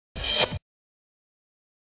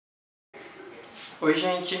Oi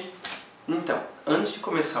gente! Então, antes de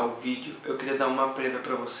começar o vídeo, eu queria dar uma prévia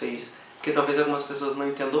pra vocês, porque talvez algumas pessoas não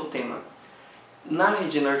entendam o tema. Na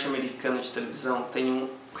rede norte-americana de televisão tem um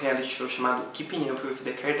reality show chamado Keeping Up with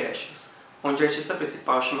the Kardashians, onde a artista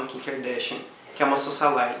principal chama Kim Kardashian, que é uma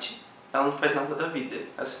socialite. Ela não faz nada da vida,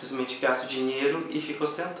 ela simplesmente gasta o dinheiro e fica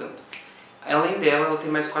ostentando. Além dela, ela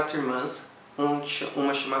tem mais 4 irmãs,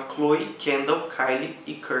 uma chama Chloe, Kendall, Kylie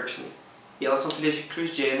e Courtney. E elas são filhas de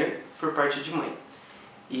Kris Jenner por parte de mãe.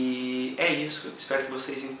 E é isso, espero que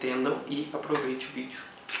vocês entendam e aproveite o vídeo.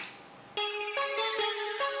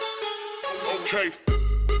 Okay.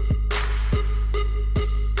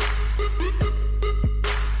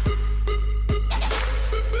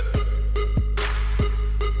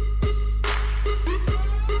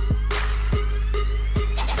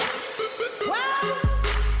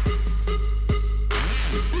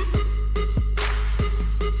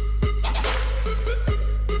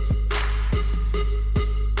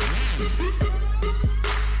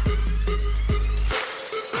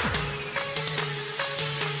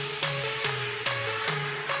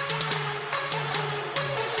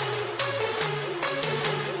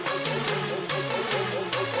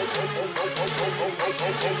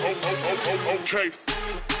 Okay.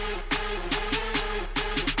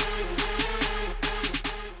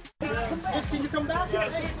 Can you come back?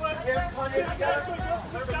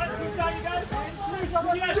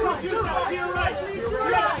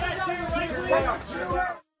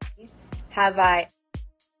 Have I?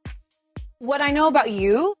 What I know about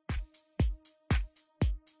you?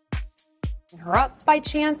 Her up by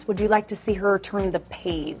chance? Would you like to see her turn the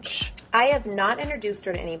page? I have not introduced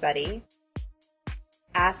her to anybody.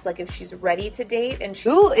 Asked like if she's ready to date, and she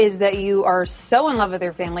Is that you are so in love with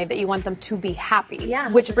your family that you want them to be happy. Yeah,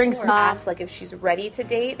 which brings sure. Asked like if she's ready to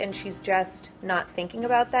date, and she's just not thinking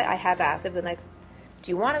about that. I have asked. I've been like,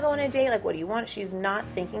 do you want to go on a date? Like, what do you want? She's not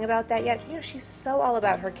thinking about that yet. You know, she's so all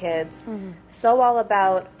about her kids, so all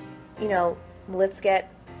about, you know, let's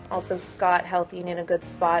get also Scott healthy and in a good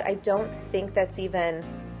spot. I don't think that's even.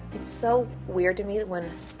 It's so weird to me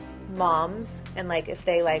when moms and like if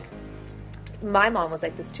they like. My mom was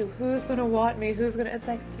like this too. Who's gonna want me? Who's gonna? It's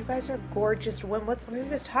like, you guys are gorgeous women. What are you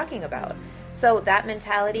guys talking about? So that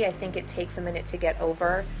mentality, I think it takes a minute to get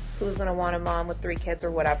over. Who's gonna want a mom with 3 kids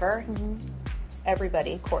or whatever?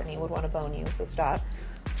 Everybody, Courtney would want to bone you, so stop.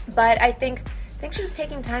 But I think she's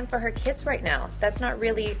taking time for her kids right now. That's not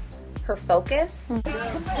really her focus.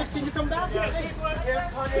 Can you come back?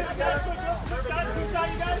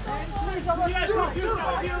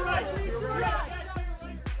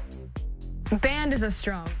 Band is a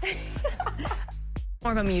strong.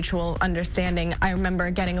 More of a mutual understanding. I remember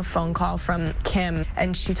getting a phone call from Kim,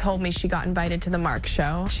 and she told me she got invited to the Mark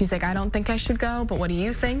show. She's like, I don't think I should go, but what do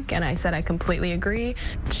you think? And I said, I completely agree.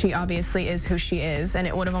 She obviously is who she is, and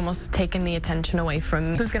it would have almost taken the attention away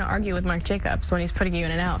from who's going to argue with Marc Jacobs when he's putting you in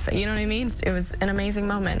an outfit. You know what I mean? It was an amazing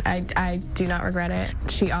moment. I do not regret it.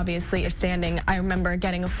 She obviously is standing. I remember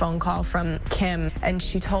getting a phone call from Kim, and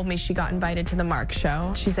she told me she got invited to the Mark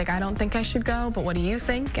show. She's like, I don't think I should go, but what do you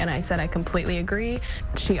think? And I said, I completely agree.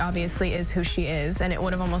 She obviously is who she is, and it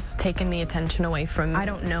would have almost taken the attention away from, I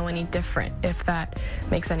don't know any different, if that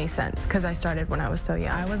makes any sense, because I started when I was so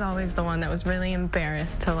young. I was always the one that was really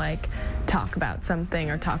embarrassed to like talk about something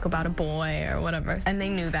or talk about a boy or whatever, and they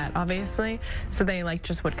knew that obviously, so they like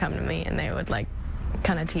just would come to me and they would like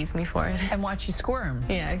kind of tease me for it. And watch you squirm.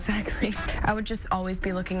 Yeah, exactly. I would just always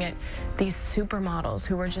be looking at these supermodels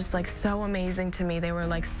who were just like so amazing to me. They were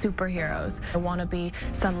like superheroes. I want to be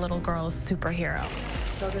some little girl's superhero.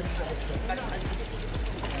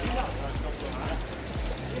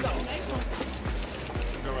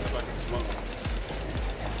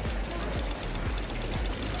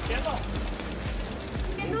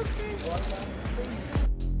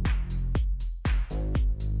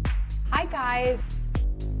 Hi guys.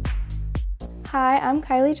 Hi, I'm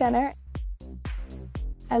Kylie Jenner.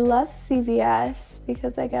 I love CVS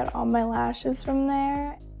because I get all my lashes from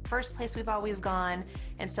there. First place we've always gone,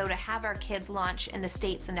 and so to have our kids launch in the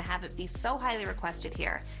States and to have it be so highly requested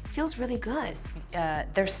here feels really good.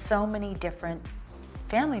 There's so many different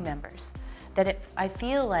family members that I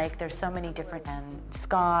feel like there's so many different, and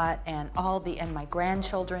Scott and and my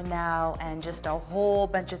grandchildren now, and just a whole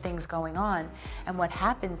bunch of things going on. And what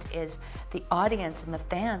happens is the audience and the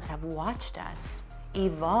fans have watched us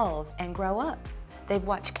evolve and grow up. They've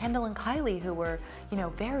watched Kendall and Kylie, who were, you know,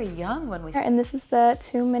 very young when we... And this is the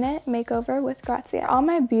 2-minute makeover with Grazia. All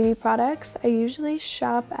my beauty products, I usually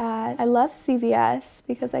shop at, I love CVS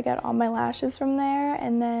because I get all my lashes from there.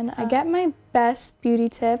 And then I get my best beauty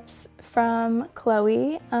tips from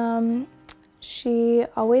Chloe. She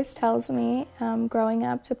always tells me growing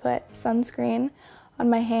up to put sunscreen on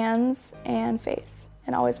my hands and face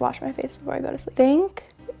and always wash my face before I go to sleep. I think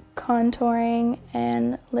contouring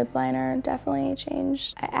and lip liner definitely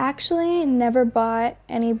changed. I actually never bought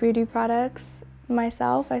any beauty products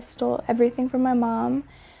myself. I stole everything from my mom.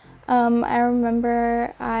 I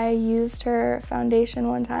remember I used her foundation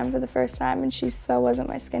one time for the first time and she so wasn't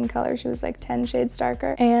my skin color. She was like 10 shades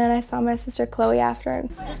darker. And I saw my sister Chloe after.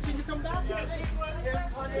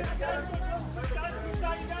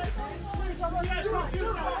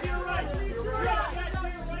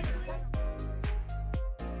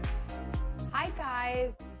 Hi,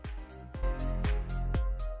 guys.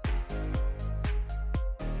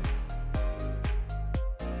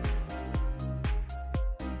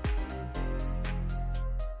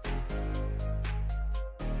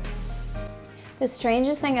 The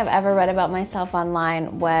strangest thing I've ever read about myself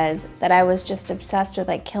online was that I was just obsessed with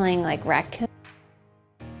like killing like raccoons.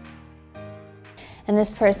 And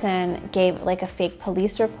this person gave like a fake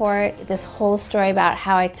police report, this whole story about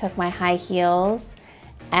how I took my high heels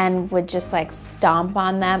and would just like stomp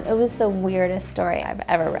on them. It was the weirdest story I've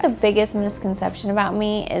ever read. The biggest misconception about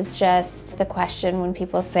me is just the question when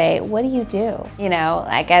people say, what do you do? You know,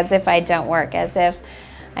 like as if I don't work, as if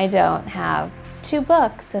I don't have 2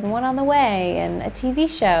 books and 1 on the way and a TV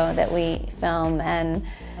show that we film and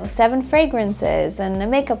 7 fragrances and a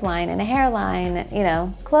makeup line and a hairline, you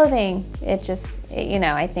know, clothing. It just, you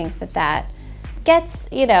know, I think that that gets,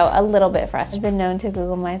 you know, a little bit frustrating. I've been known to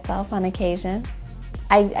Google myself on occasion.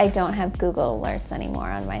 I don't have Google alerts anymore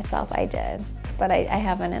on myself. I did, but I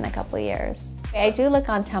haven't in a couple of years. I do look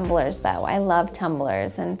on Tumblrs though. I love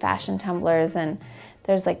Tumblrs and fashion Tumblrs, and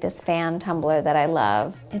there's like this fan Tumblr that I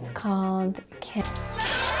love. It's called Kim.